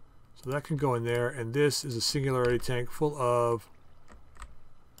 So that can go in there. And this is a singularity tank full of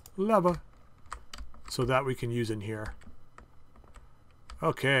lava. So that we can use in here.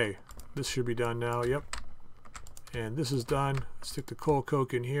 Okay. This should be done now. Yep. And this is done. Stick the coal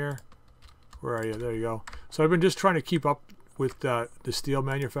coke in here. Where are you? There you go. So I've been just trying to keep up with the steel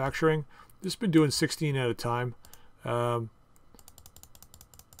manufacturing. Just been doing 16 at a time. I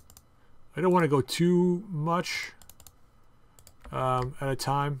don't want to go too much at a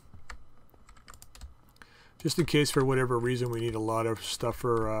time. Just in case for whatever reason we need a lot of stuff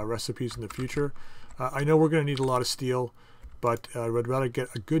for recipes in the future. I know we're going to need a lot of steel, but I'd rather get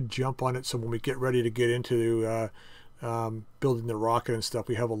a good jump on it so when we get ready to get into building the rocket and stuff,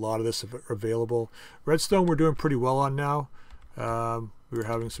 we have a lot of this available. Redstone we're doing pretty well on now. We were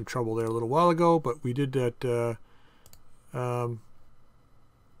having some trouble there a little while ago, but we did that the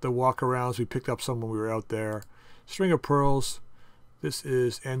walk-arounds. We picked up some when we were out there. String of pearls. This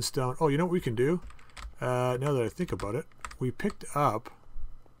is end stone. Oh, you know what we can do? Now that I think about it, we picked up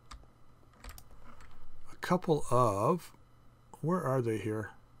a couple of... Where are they here?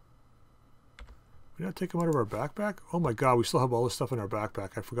 Did we not take them out of our backpack? Oh my God, we still have all this stuff in our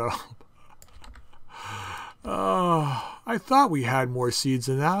backpack. I forgot all. I thought we had more seeds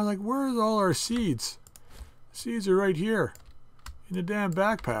than that. I was like, where's all our seeds? Seeds are right here in the damn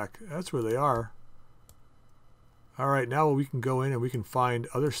backpack. That's where they are. Alright, now we can go in and we can find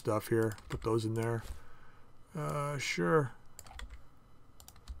other stuff here. Put those in there. Sure.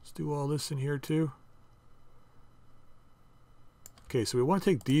 Let's do all this in here too. Okay, so we want to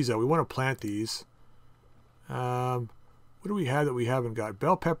take these out. We want to plant these. What do we have that we haven't got?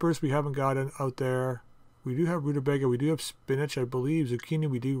 Bell peppers we haven't got out there. We do have rutabaga. We do have spinach, I believe. Zucchini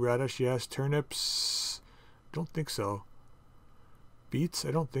we do. Radish, yes. Turnips, don't think so. Beets,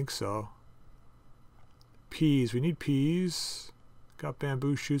 I don't think so. Peas, we need peas. Got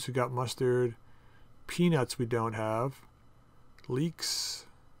bamboo shoots, we got mustard. Peanuts we don't have. Leeks.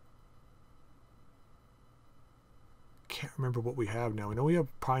 Can't remember what we have now. We know we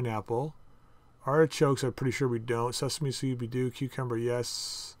have pineapple. Artichokes I'm pretty sure we don't. Sesame seed we do. Cucumber,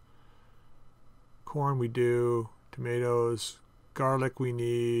 yes. Corn we do. Tomatoes. Garlic we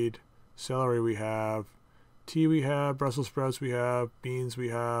need. Celery we have. Tea we have. Brussels sprouts we have. Beans we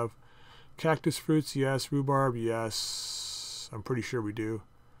have. Cactus fruits, yes. Rhubarb, yes. I'm pretty sure we do.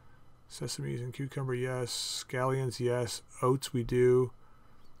 Sesames and cucumber, yes. Scallions, yes. Oats we do.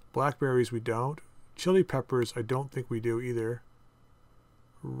 Blackberries we don't. Chili peppers, I don't think we do either.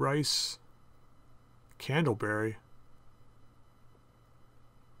 Rice, candleberry.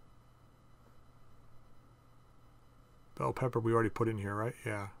 Bell pepper we already put in here, right?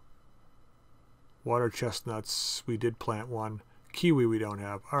 Yeah. Water chestnuts, we did plant one. Kiwi we don't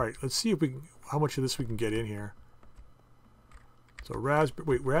have. All right, let's see if we can, how much of this we can get in here. So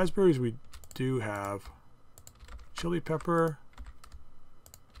raspberries we do have. Chili pepper,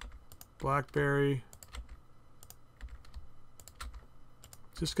 blackberry.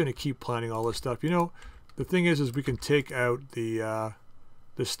 Just going to keep planting all this stuff. You know, the thing is we can take out the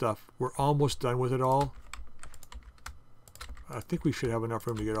this stuff. We're almost done with it all. I think we should have enough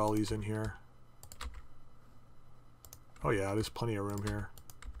room to get all these in here. Oh yeah, there's plenty of room here.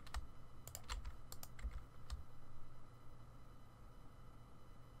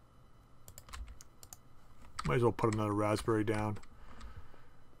 Might as well put another raspberry down.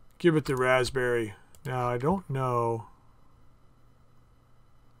 Give it the raspberry. Now I don't know.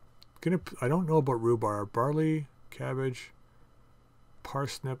 I don't know about rhubarb. Barley, cabbage,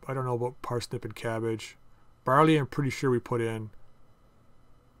 parsnip. I don't know about parsnip and cabbage. Barley, I'm pretty sure we put in.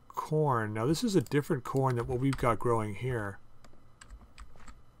 Corn. Now this is a different corn than what we've got growing here.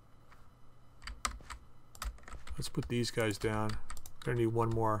 Let's put these guys down. Gonna need one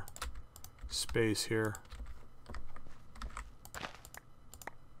more space here.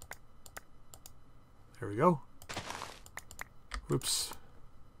 There we go. Oops.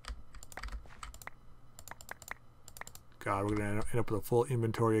 God, we're going to end up with a full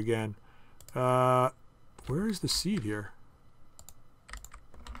inventory again. Where is the seed here?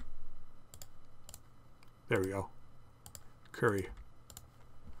 There we go. Curry.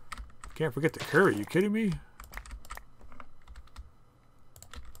 Can't forget the curry. You kidding me?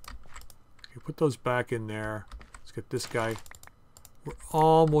 Okay, put those back in there. Let's get this guy. We're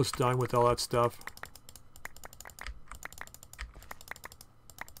almost done with all that stuff.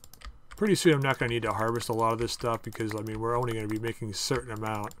 Pretty soon I'm not going to need to harvest a lot of this stuff because, I mean, we're only going to be making a certain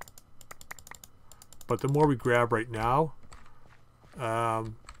amount. But the more we grab right now,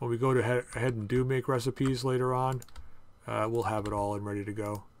 when we go to ahead and do make recipes later on, we'll have it all and ready to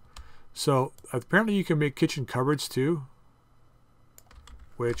go. So apparently you can make kitchen cupboards too,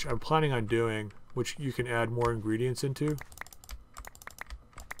 which I'm planning on doing, which you can add more ingredients into.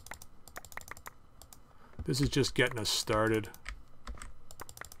 This is just getting us started.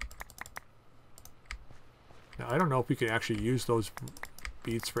 Now, I don't know if we can actually use those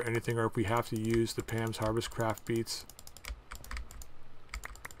beets for anything or if we have to use the Pam's Harvest Craft beets.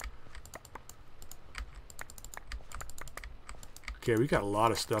 Okay, we got a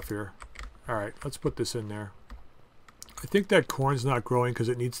lot of stuff here. Alright, let's put this in there. I think that corn's not growing because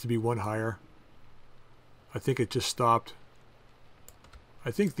it needs to be one higher. I think it just stopped.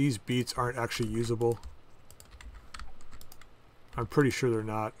 I think these beets aren't actually usable. I'm pretty sure they're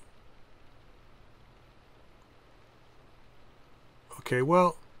not. Okay,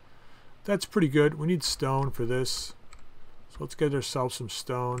 well, that's pretty good. We need stone for this. So let's get ourselves some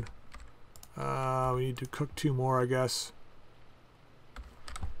stone. We need to cook 2 more, I guess.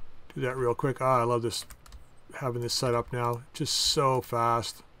 Do that real quick. I love this, having this set up now. Just so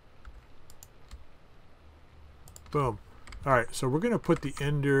fast. Boom. Alright, so we're going to put the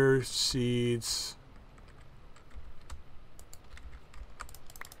ender seeds.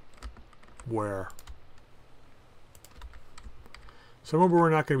 Where? Somewhere we're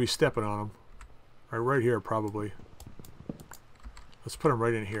not going to be stepping on them. Right here, probably. Let's put them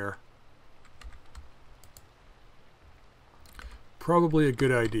right in here. Probably a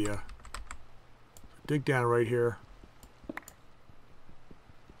good idea. Dig down right here.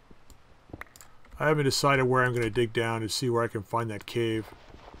 I haven't decided where I'm going to dig down to see where I can find that cave.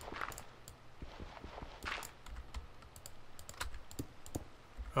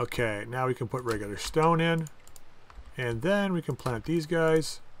 Okay, now we can put regular stone in. And then we can plant these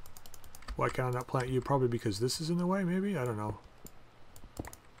guys. Why can I not plant you? Probably because this is in the way, maybe? I don't know.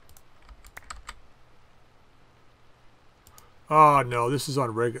 Oh, no, this is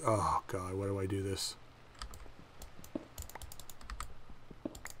on regular... Oh, God, why do I do this?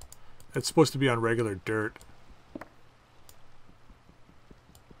 It's supposed to be on regular dirt.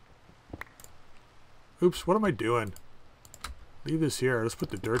 Oops, what am I doing? Leave this here. Let's put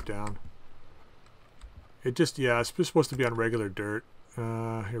the dirt down. It just, yeah, it's just supposed to be on regular dirt.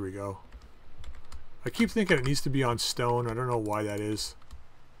 Here we go. I keep thinking it needs to be on stone. I don't know why that is.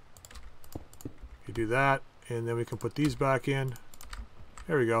 You do that, and then we can put these back in.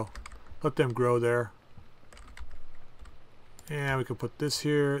 There we go. Let them grow there. And we can put this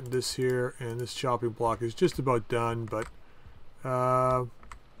here, and this chopping block is just about done, but there's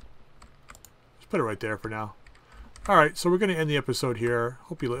put it right there for now. All right, so we're going to end the episode here.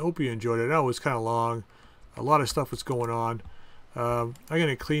 Hope you enjoyed it. I know it was kind of long. A lot of stuff was going on. I'm going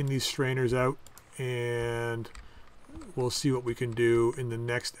to clean these strainers out, and we'll see what we can do in the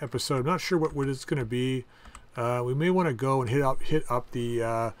next episode. I'm not sure what it's going to be. We may want to go and hit up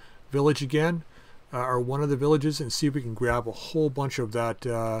the village again, or one of the villages, and see if we can grab a whole bunch of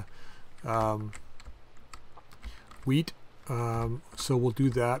that wheat. So we'll do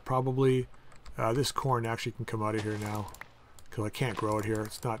that probably. This corn actually can come out of here now because I can't grow it here.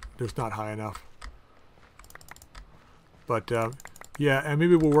 There's not high enough. But yeah, and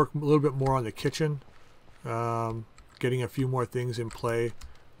maybe we'll work a little bit more on the kitchen, getting a few more things in play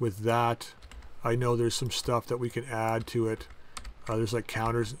with that. I know there's some stuff that we can add to it. There's like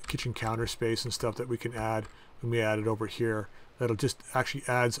counters, kitchen counter space and stuff that we can add when we add it over here. That'll just actually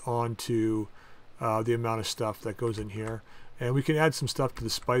adds on to the amount of stuff that goes in here. And we can add some stuff to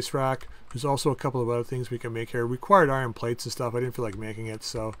the spice rack. There's also a couple of other things we can make here. Required iron plates and stuff. I didn't feel like making it,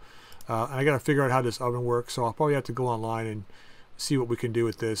 so I got to figure out how this oven works. So I'll probably have to go online and see what we can do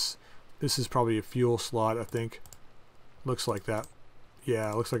with this. This is probably a fuel slot, I think. Looks like that.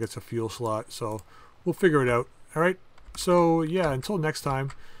 Yeah, it looks like it's a fuel slot. So we'll figure it out. All right. So yeah, until next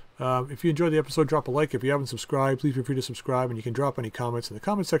time. If you enjoyed the episode, drop a like. If you haven't subscribed, please feel free to subscribe, and you can drop any comments in the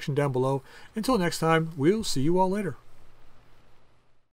comment section down below. Until next time, we'll see you all later.